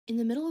In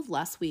the middle of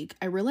last week,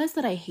 I realized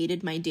that I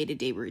hated my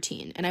day-to-day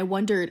routine, and I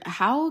wondered,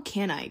 how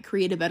can I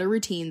create a better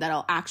routine that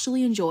I'll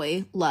actually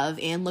enjoy, love,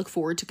 and look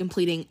forward to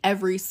completing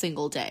every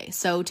single day?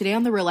 So today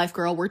on The Real Life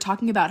Girl, we're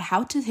talking about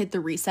how to hit the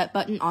reset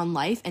button on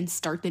life and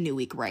start the new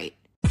week right.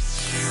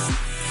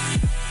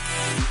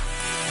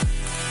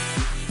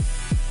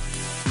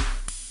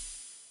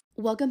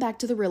 Welcome back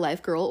to The Real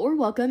Life Girl, or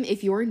welcome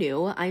if you're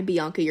new. I'm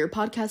Bianca, your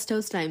podcast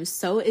host, and I'm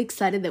so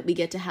excited that we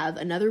get to have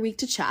another week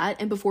to chat.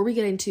 And before we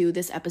get into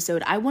this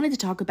episode, I wanted to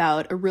talk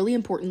about a really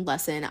important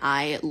lesson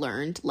I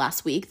learned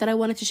last week that I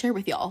wanted to share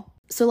with y'all.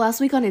 So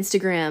last week on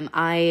Instagram,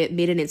 I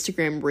made an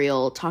Instagram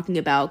reel talking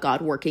about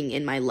God working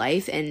in my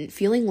life and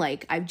feeling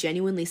like I've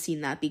genuinely seen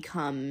that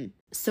become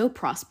so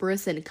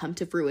prosperous and come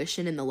to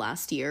fruition in the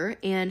last year,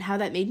 and how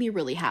that made me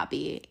really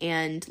happy.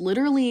 And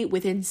literally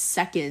within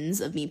seconds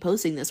of me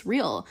posting this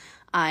reel,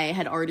 I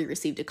had already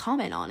received a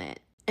comment on it.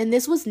 And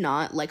this was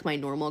not like my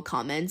normal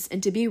comments,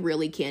 and to be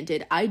really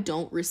candid, I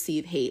don't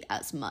receive hate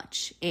as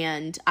much.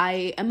 And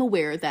I am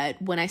aware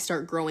that when I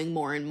start growing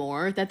more and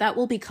more, that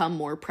will become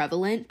more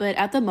prevalent, but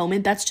at the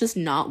moment, that's just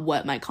not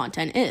what my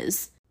content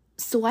is.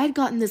 So I had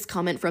gotten this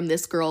comment from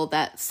this girl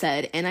that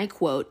said, and I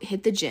quote,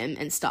 "Hit the gym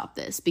and stop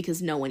this because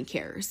no one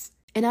cares."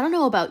 And I don't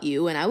know about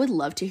you, and I would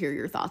love to hear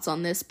your thoughts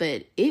on this,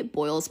 but it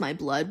boils my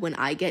blood when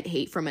I get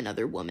hate from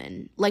another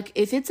woman. Like,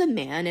 if it's a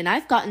man, and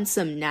I've gotten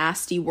some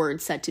nasty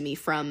words said to me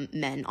from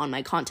men on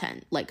my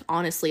content. Like,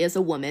 honestly, as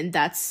a woman,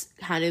 that's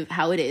kind of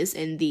how it is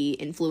in the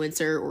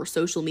influencer or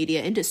social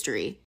media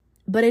industry.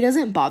 But it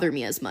doesn't bother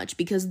me as much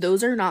because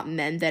those are not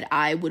men that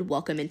I would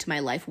welcome into my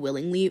life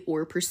willingly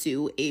or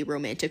pursue a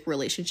romantic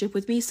relationship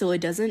with me, so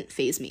it doesn't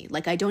faze me.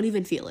 Like, I don't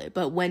even feel it.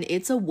 But when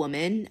it's a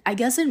woman, I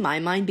guess in my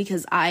mind,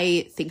 because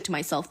I think to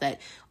myself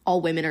that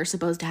all women are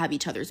supposed to have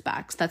each other's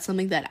backs, that's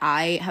something that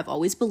I have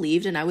always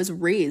believed, and I was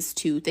raised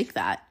to think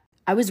that.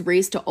 I was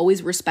raised to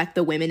always respect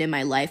the women in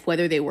my life,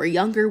 whether they were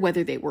younger,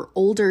 whether they were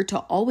older, to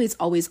always,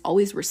 always,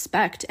 always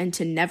respect, and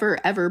to never,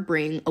 ever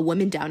bring a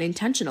woman down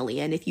intentionally.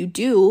 And if you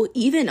do,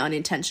 even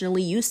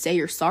unintentionally, you say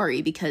you're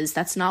sorry, because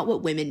that's not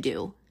what women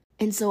do.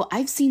 And so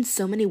I've seen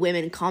so many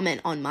women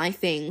comment on my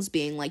things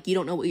being like, "You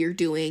don't know what you're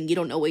doing. You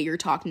don't know what you're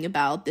talking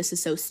about. This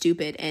is so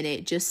stupid." And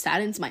it just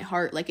saddens my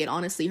heart. Like, it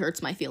honestly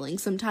hurts my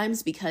feelings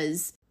sometimes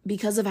because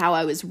of how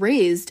I was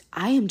raised.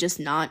 I am just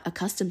not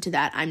accustomed to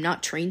that. I'm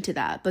not trained to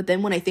that. But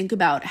then when I think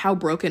about how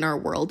broken our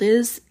world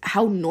is,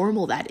 how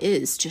normal that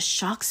is just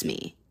shocks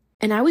me.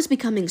 And I was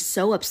becoming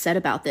so upset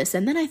about this.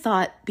 And then I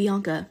thought,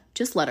 Bianca,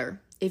 just let her.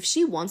 If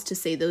she wants to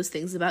say those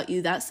things about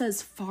you, that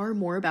says far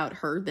more about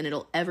her than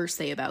it'll ever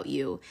say about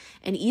you.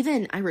 And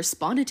even I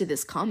responded to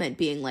this comment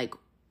being like,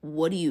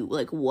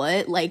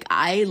 what? Like,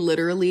 I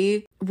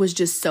literally was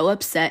just so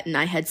upset, and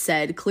I had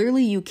said,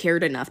 clearly you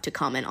cared enough to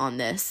comment on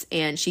this.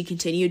 And she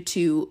continued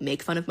to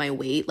make fun of my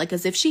weight, like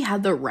as if she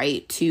had the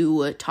right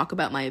to talk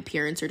about my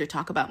appearance or to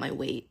talk about my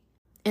weight.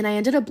 And I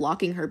ended up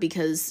blocking her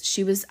because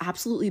she was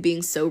absolutely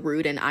being so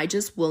rude, and I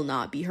just will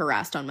not be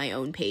harassed on my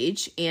own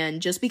page. And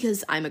just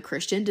because I'm a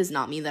Christian does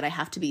not mean that I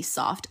have to be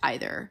soft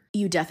either.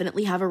 You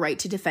definitely have a right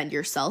to defend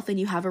yourself, and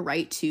you have a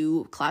right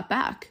to clap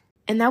back.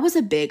 And that was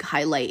a big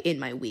highlight in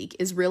my week,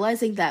 is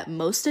realizing that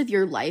most of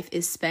your life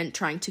is spent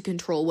trying to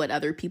control what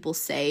other people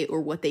say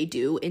or what they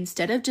do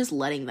instead of just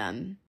letting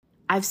them.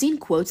 I've seen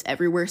quotes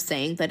everywhere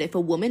saying that if a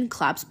woman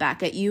claps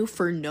back at you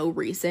for no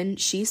reason,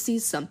 she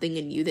sees something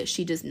in you that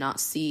she does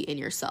not see in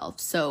yourself.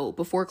 So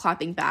before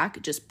clapping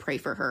back, just pray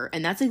for her.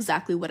 And that's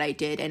exactly what I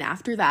did. And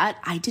after that,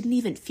 I didn't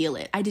even feel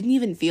it. I didn't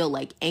even feel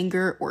like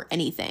anger or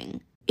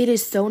anything. It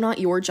is so not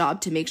your job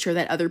to make sure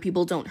that other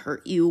people don't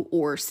hurt you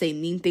or say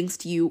mean things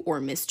to you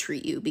or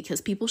mistreat you, because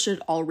people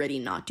should already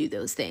not do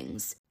those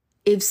things.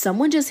 If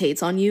someone just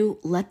hates on you,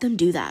 let them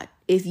do that.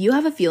 If you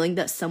have a feeling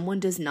that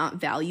someone does not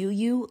value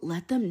you,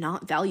 let them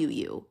not value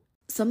you.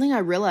 Something I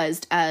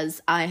realized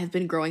as I have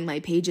been growing my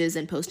pages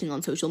and posting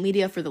on social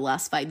media for the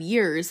last 5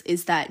 years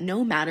is that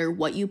no matter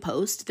what you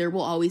post, there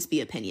will always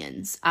be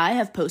opinions. I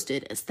have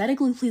posted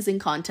aesthetically pleasing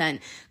content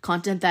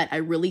that I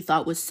really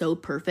thought was so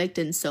perfect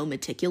and so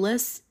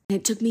meticulous. And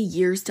it took me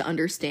years to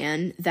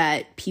understand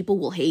that people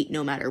will hate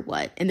no matter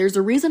what. And there's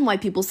a reason why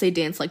people say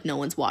dance like no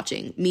one's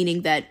watching,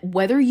 meaning that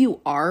whether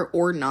you are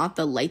or not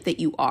the light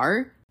that you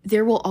are,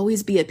 there will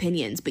always be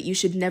opinions, but you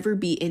should never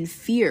be in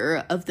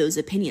fear of those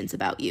opinions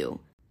about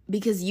you.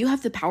 Because you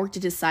have the power to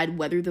decide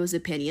whether those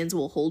opinions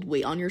will hold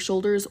weight on your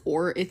shoulders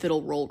or if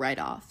it'll roll right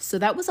off. So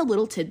that was a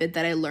little tidbit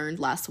that I learned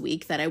last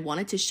week that I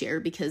wanted to share,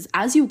 because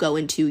as you go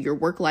into your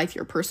work life,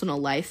 your personal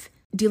life,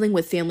 dealing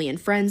with family and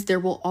friends,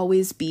 there will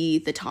always be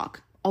the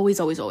talk.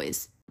 Always, always,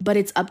 always. But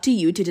it's up to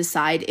you to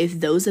decide if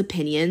those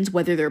opinions,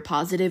 whether they're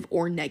positive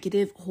or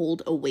negative,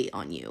 hold a weight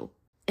on you.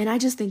 And I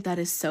just think that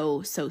is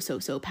so, so, so,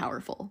 so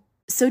powerful.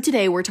 So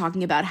today we're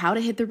talking about how to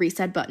hit the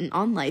reset button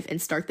on life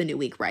and start the new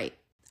week right.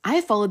 I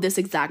have followed this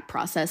exact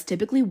process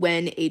typically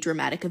when a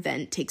dramatic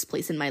event takes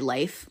place in my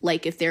life,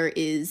 like if there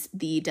is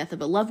the death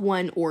of a loved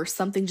one or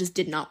something just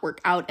did not work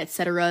out,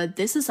 etc.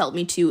 This has helped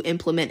me to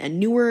implement a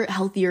newer,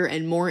 healthier,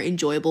 and more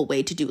enjoyable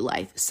way to do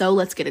life. So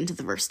let's get into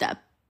the first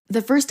step.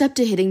 The first step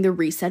to hitting the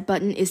reset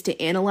button is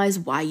to analyze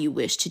why you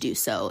wish to do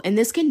so. And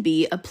this can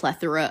be a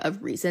plethora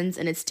of reasons,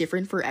 and it's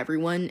different for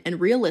everyone.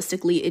 And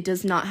realistically, it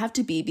does not have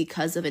to be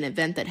because of an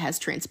event that has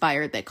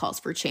transpired that calls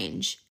for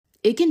change.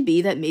 It can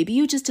be that maybe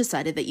you just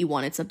decided that you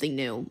wanted something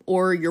new,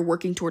 or you're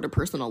working toward a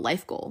personal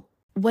life goal.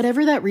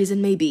 Whatever that reason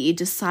may be,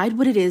 decide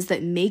what it is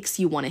that makes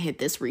you want to hit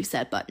this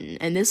reset button,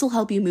 and this will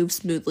help you move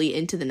smoothly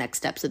into the next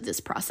steps of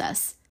this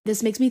process.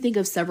 This makes me think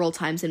of several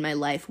times in my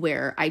life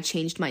where I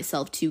changed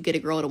myself to get a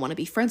girl to want to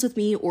be friends with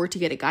me or to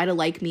get a guy to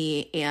like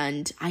me,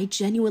 and I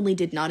genuinely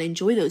did not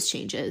enjoy those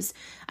changes.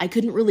 I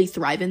couldn't really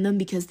thrive in them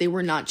because they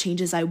were not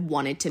changes I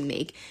wanted to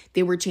make.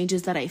 They were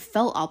changes that I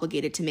felt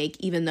obligated to make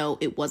even though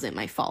it wasn't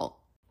my fault.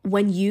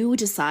 When you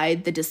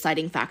decide the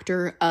deciding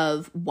factor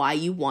of why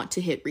you want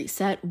to hit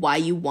reset, why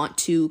you want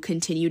to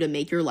continue to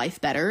make your life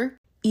better,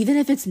 even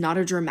if it's not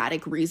a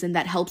dramatic reason,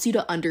 that helps you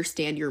to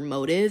understand your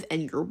motive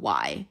and your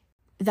why.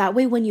 That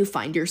way, when you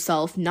find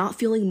yourself not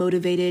feeling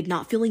motivated,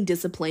 not feeling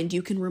disciplined,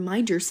 you can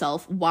remind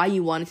yourself why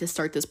you wanted to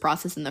start this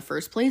process in the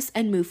first place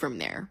and move from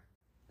there.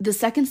 The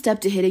second step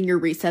to hitting your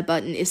reset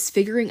button is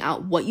figuring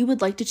out what you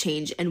would like to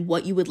change and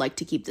what you would like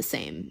to keep the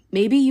same.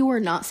 Maybe you are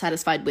not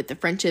satisfied with the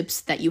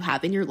friendships that you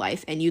have in your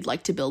life and you'd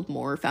like to build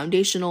more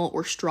foundational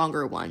or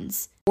stronger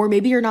ones. Or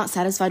maybe you're not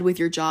satisfied with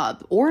your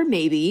job. Or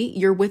maybe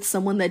you're with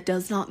someone that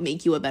does not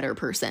make you a better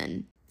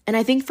person. And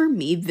I think for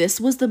me,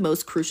 this was the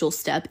most crucial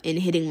step in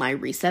hitting my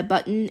reset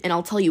button, and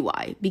I'll tell you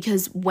why.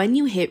 Because when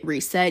you hit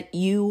reset,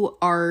 you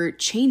are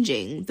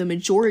changing the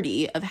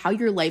majority of how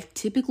your life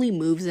typically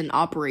moves and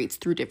operates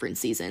through different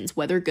seasons,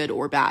 whether good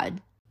or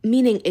bad.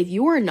 Meaning, if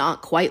you are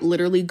not quite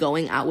literally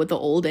going out with the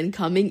old and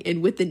coming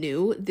in with the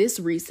new,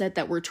 this reset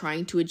that we're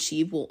trying to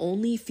achieve will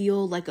only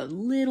feel like a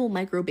little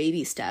micro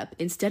baby step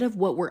instead of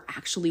what we're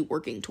actually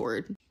working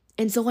toward.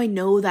 And so I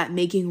know that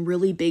making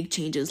really big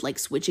changes like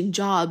switching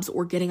jobs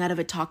or getting out of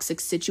a toxic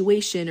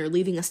situation or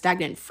leaving a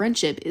stagnant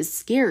friendship is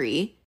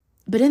scary.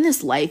 But in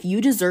this life, you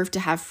deserve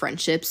to have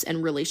friendships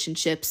and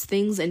relationships,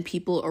 things and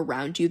people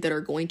around you that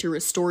are going to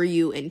restore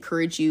you,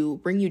 encourage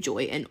you, bring you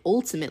joy, and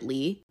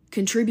ultimately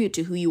contribute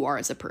to who you are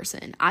as a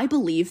person. I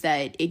believe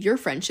that if your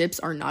friendships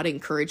are not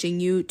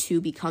encouraging you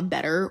to become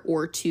better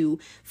or to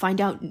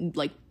find out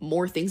like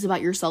more things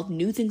about yourself,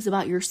 new things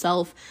about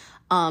yourself,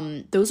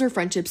 those are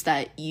friendships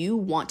that you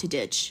want to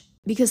ditch.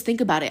 Because think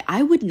about it,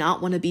 I would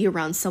not want to be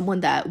around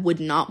someone that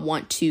would not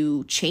want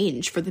to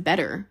change for the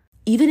better.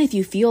 Even if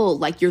you feel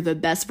like you're the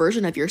best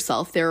version of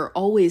yourself, there are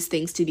always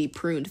things to be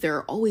pruned. There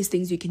are always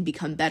things you can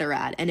become better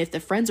at. And if the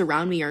friends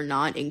around me are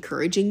not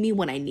encouraging me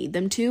when I need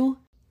them to,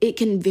 it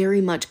can very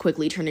much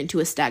quickly turn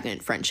into a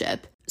stagnant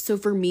friendship. So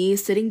for me,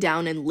 sitting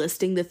down and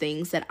listing the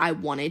things that I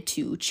wanted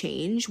to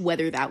change,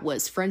 whether that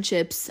was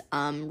friendships,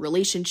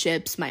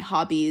 relationships, my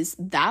hobbies,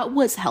 that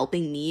was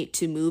helping me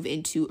to move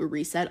into a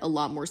reset a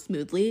lot more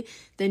smoothly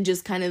than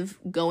just kind of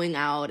going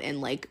out and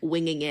like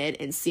winging it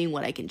and seeing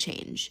what I can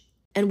change.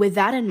 And with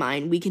that in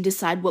mind, we can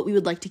decide what we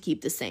would like to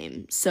keep the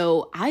same.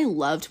 So I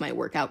loved my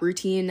workout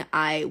routine.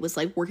 I was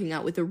like working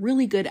out with a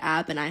really good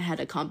app and I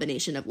had a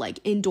combination of like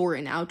indoor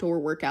and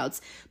outdoor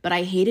workouts, but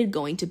I hated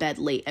going to bed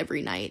late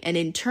every night. And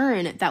in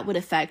turn, that would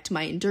affect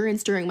my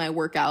endurance during my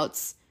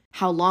workouts,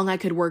 how long I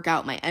could work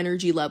out, my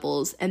energy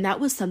levels, and that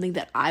was something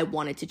that I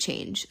wanted to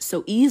change.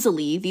 So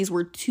easily, these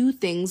were two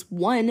things,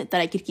 one that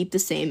I could keep the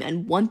same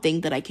and one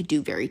thing that I could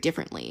do very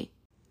differently.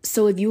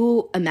 So if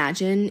you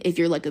imagine, if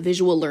you're like a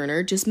visual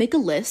learner, just make a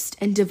list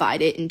and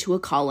divide it into a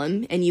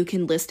column and you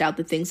can list out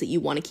the things that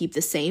you want to keep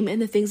the same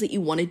and the things that you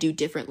want to do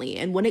differently.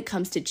 And when it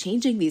comes to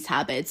changing these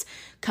habits,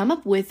 come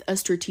up with a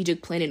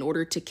strategic plan in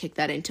order to kick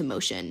that into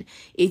motion.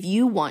 If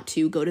you want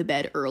to go to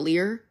bed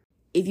earlier,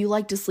 if you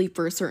like to sleep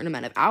for a certain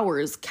amount of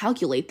hours,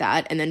 calculate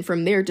that and then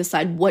from there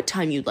decide what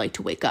time you'd like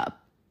to wake up.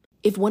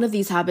 If one of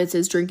these habits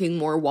is drinking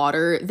more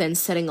water, then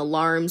setting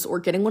alarms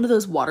or getting one of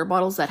those water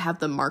bottles that have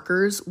the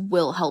markers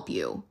will help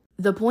you.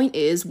 The point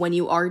is, when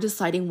you are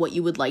deciding what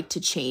you would like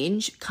to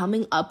change,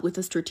 coming up with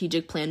a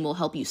strategic plan will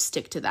help you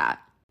stick to that.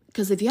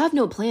 Because if you have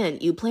no plan,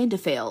 you plan to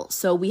fail.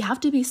 So we have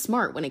to be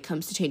smart when it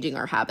comes to changing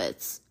our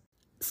habits.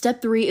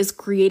 Step 3 is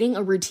creating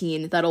a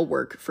routine that'll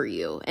work for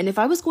you. And if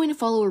I was going to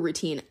follow a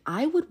routine,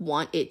 I would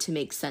want it to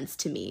make sense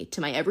to me,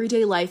 to my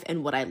everyday life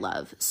and what I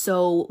love.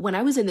 So when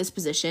I was in this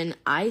position,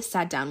 I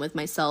sat down with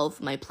myself,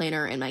 my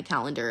planner, and my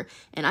calendar,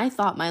 and I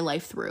thought my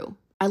life through.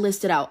 I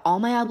listed out all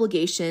my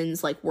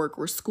obligations like work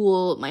or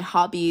school, my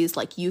hobbies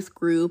like youth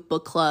group,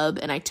 book club,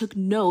 and I took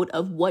note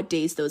of what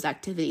days those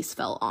activities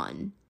fell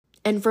on.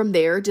 And from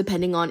there,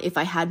 depending on if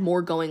I had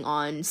more going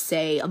on,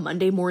 say a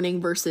Monday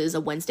morning versus a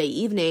Wednesday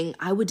evening,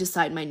 I would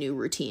decide my new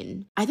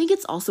routine. I think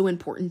it's also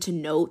important to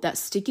note that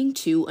sticking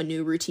to a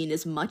new routine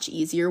is much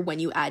easier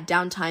when you add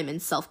downtime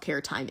and self-care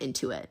time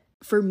into it.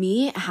 For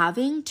me,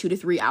 having 2 to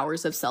 3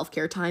 hours of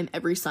self-care time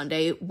every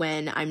Sunday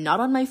when I'm not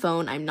on my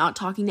phone, I'm not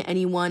talking to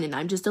anyone, and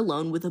I'm just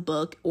alone with a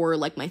book or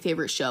like my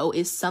favorite show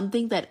is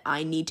something that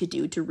I need to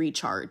do to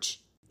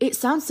recharge. It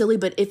sounds silly,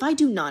 but if I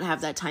do not have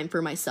that time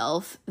for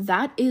myself,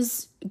 that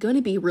is going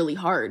to be really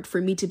hard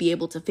for me to be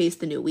able to face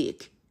the new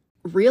week.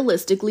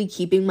 Realistically,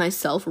 keeping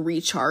myself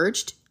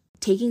recharged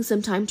taking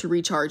some time to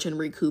recharge and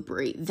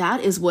recuperate.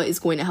 That is what is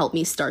going to help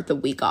me start the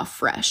week off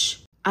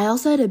fresh. I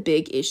also had a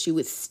big issue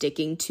with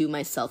sticking to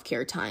my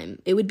self-care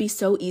time. It would be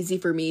so easy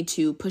for me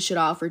to push it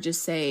off or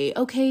just say,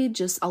 okay,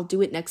 I'll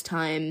do it next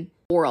time,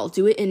 or I'll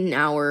do it in an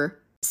hour.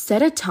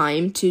 Set a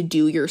time to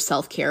do your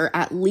self-care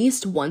at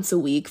least once a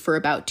week for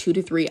about 2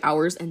 to 3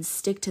 hours and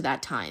stick to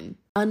that time.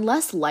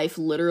 Unless life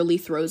literally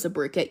throws a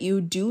brick at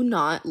you, do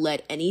not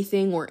let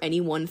anything or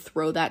anyone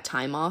throw that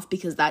time off,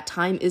 because that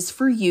time is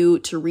for you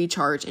to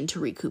recharge and to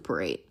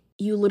recuperate.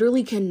 You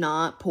literally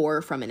cannot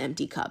pour from an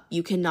empty cup.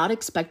 You cannot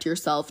expect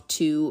yourself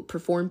to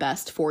perform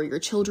best for your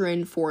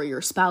children, for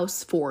your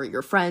spouse, for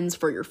your friends,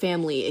 for your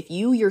family, if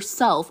you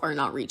yourself are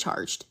not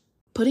recharged.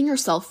 Putting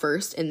yourself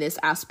first in this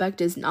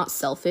aspect is not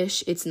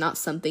selfish. It's not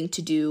something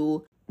to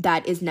do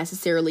that is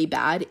necessarily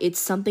bad. It's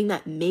something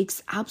that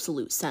makes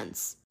absolute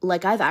sense.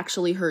 Like, I've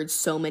actually heard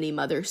so many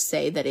mothers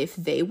say that if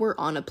they were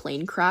on a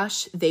plane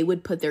crash, they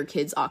would put their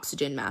kids'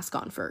 oxygen mask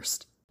on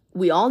first.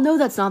 We all know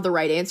that's not the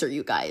right answer,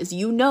 you guys.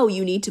 You know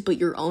you need to put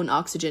your own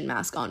oxygen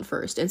mask on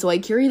first. And so I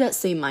carry that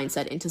same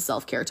mindset into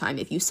self-care time.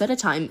 If you set a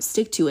time,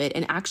 stick to it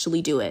and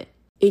actually do it.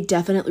 It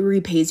definitely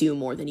repays you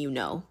more than you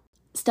know.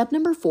 Step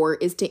number 4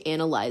 is to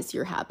analyze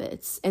your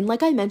habits. And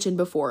like I mentioned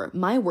before,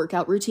 my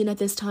workout routine at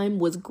this time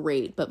was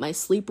great, but my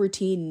sleep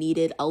routine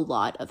needed a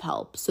lot of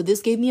help. So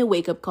this gave me a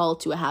wake-up call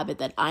to a habit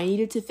that I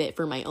needed to fit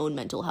for my own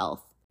mental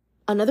health.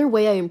 Another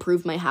way I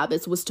improved my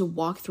habits was to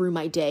walk through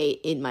my day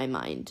in my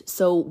mind.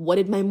 So what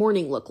did my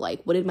morning look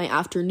like? What did my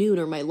afternoon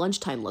or my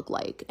lunchtime look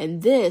like?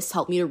 And this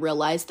helped me to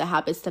realize the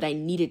habits that I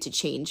needed to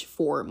change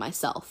for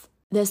myself.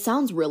 This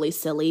sounds really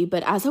silly,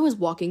 but as I was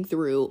walking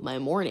through my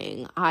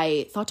morning,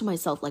 I thought to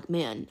myself, like,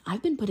 man,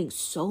 I've been putting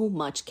so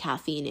much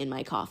caffeine in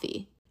my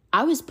coffee.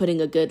 I was putting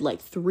a good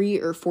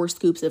 3 or 4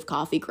 scoops of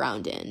coffee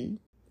ground in.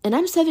 And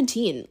I'm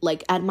 17.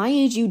 At my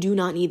age, you do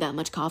not need that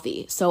much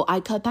coffee. So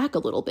I cut back a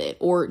little bit.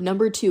 Or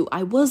number 2,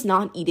 I was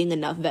not eating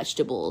enough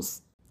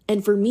vegetables.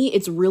 And for me,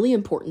 it's really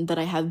important that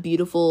I have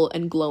beautiful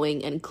and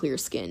glowing and clear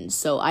skin.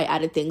 So I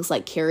added things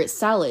like carrot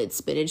salad,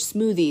 spinach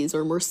smoothies,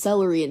 or more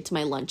celery into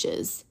my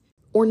lunches.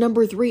 Or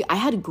number 3, I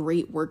had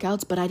great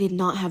workouts, but I did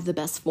not have the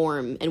best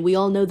form. And we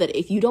all know that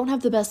if you don't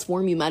have the best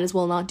form, you might as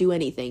well not do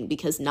anything,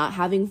 because not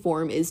having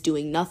form is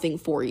doing nothing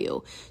for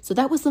you. So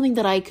that was something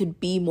that I could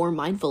be more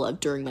mindful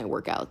of during my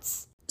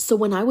workouts. So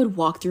when I would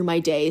walk through my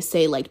day,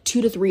 say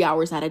 2 to 3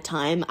 hours at a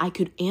time, I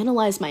could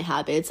analyze my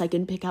habits. I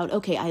can pick out,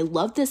 okay, I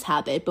love this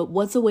habit, but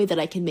what's a way that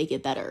I can make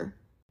it better?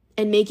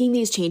 And making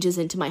these changes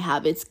into my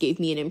habits gave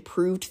me an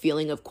improved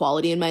feeling of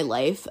quality in my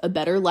life, a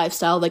better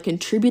lifestyle that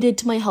contributed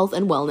to my health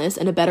and wellness,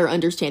 and a better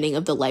understanding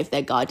of the life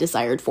that God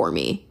desired for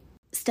me.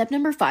 Step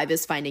number 5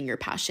 is finding your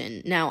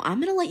passion. Now, I'm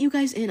going to let you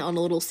guys in on a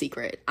little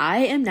secret. I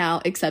am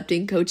now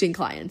accepting coaching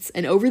clients,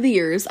 and over the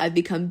years, I've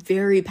become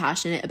very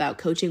passionate about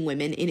coaching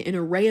women in an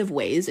array of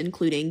ways,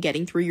 including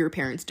getting through your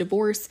parents'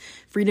 divorce,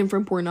 freedom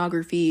from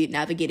pornography,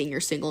 navigating your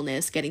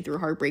singleness, getting through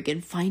heartbreak,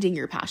 and finding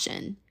your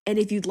passion. And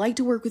if you'd like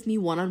to work with me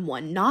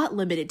one-on-one, not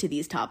limited to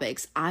these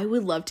topics, I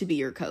would love to be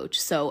your coach.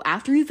 So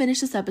after you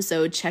finish this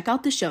episode, check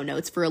out the show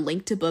notes for a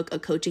link to book a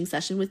coaching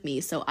session with me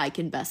so I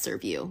can best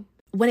serve you.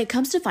 When it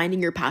comes to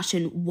finding your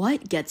passion,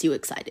 what gets you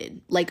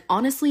excited?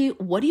 Honestly,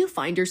 what do you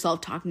find yourself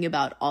talking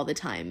about all the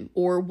time?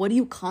 Or what do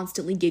you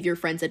constantly give your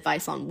friends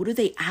advice on? What do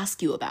they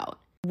ask you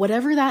about?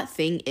 Whatever that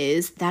thing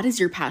is, that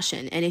is your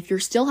passion. And if you're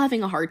still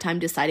having a hard time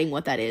deciding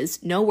what that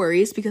is, no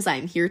worries, because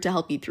I'm here to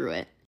help you through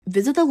it.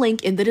 Visit the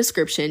link in the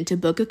description to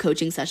book a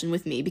coaching session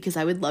with me, because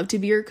I would love to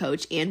be your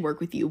coach and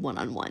work with you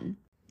one-on-one.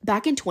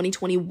 Back in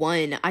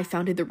 2021, I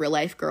founded The Real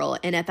Life Girl,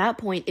 and at that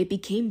point, it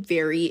became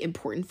very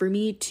important for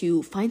me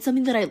to find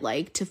something that I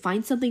liked, to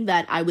find something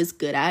that I was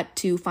good at,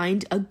 to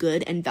find a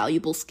good and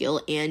valuable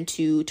skill, and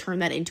to turn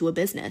that into a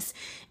business.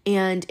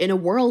 And in a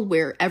world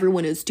where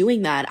everyone is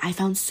doing that, I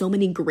found so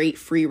many great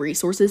free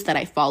resources that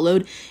I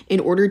followed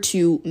in order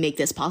to make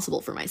this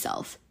possible for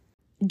myself.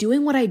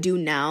 Doing what I do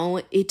now,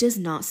 it does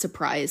not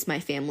surprise my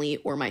family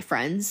or my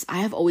friends. I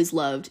have always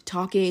loved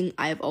talking.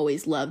 I have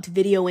always loved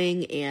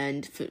videoing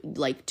and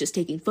just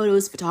taking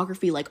photos,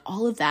 photography,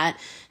 all of that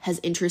has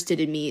interested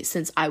in me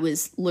since I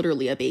was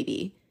literally a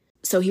baby.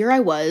 So here I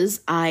was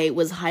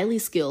highly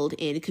skilled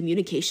in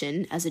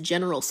communication as a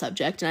general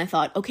subject. And I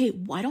thought, okay,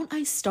 why don't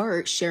I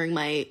start sharing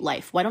my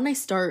life? Why don't I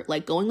start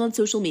going on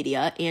social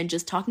media and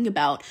just talking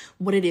about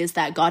what it is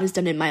that God has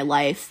done in my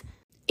life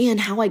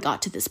and how I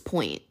got to this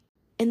point?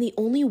 And the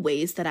only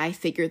ways that I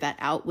figured that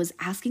out was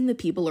asking the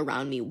people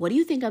around me, what do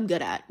you think I'm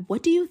good at?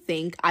 What do you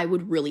think I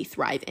would really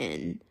thrive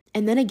in?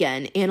 And then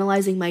again,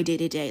 analyzing my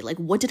day-to-day,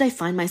 what did I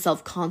find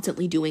myself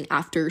constantly doing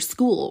after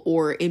school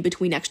or in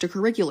between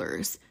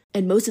extracurriculars?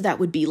 And most of that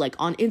would be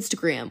on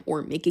Instagram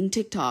or making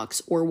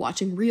TikToks or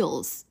watching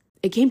Reels.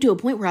 It came to a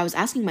point where I was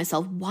asking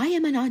myself, why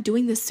am I not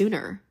doing this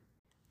sooner?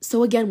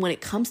 So again, when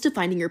it comes to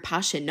finding your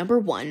passion, number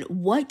 1,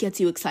 what gets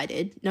you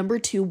excited? Number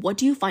 2, what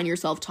do you find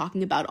yourself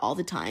talking about all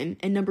the time?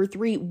 And number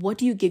 3, what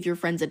do you give your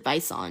friends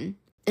advice on?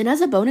 And as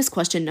a bonus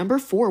question, number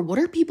 4, what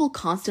are people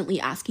constantly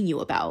asking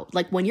you about?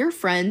 When your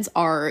friends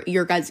are,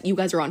 you guys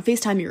are on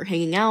FaceTime, you're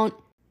hanging out,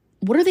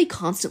 what are they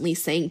constantly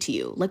saying to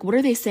you? Like, what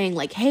are they saying?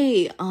 Like,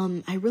 hey,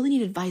 I really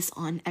need advice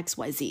on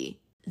XYZ.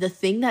 The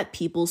thing that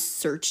people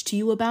search to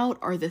you about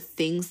are the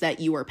things that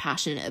you are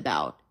passionate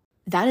about.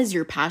 That is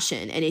your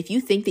passion. And if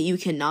you think that you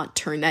cannot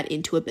turn that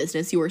into a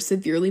business, you are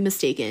severely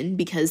mistaken,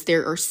 because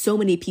there are so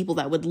many people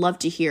that would love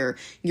to hear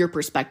your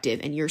perspective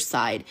and your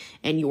side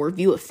and your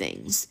view of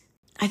things.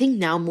 I think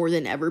now more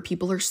than ever,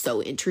 people are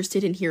so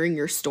interested in hearing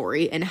your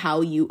story and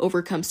how you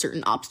overcome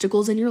certain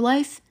obstacles in your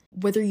life.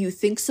 Whether you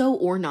think so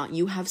or not,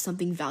 you have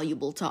something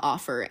valuable to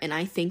offer. And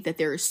I think that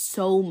there is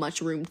so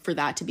much room for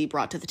that to be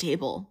brought to the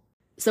table.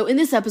 So in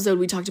this episode,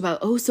 we talked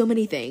about, so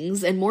many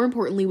things. And more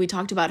importantly, we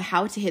talked about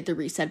how to hit the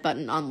reset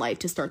button on life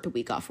to start the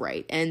week off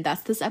right. And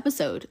that's this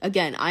episode.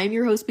 Again, I am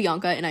your host,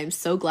 Bianca, and I'm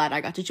so glad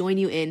I got to join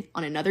you in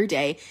on another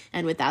day.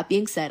 And with that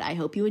being said, I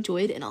hope you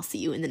enjoyed, and I'll see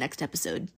you in the next episode.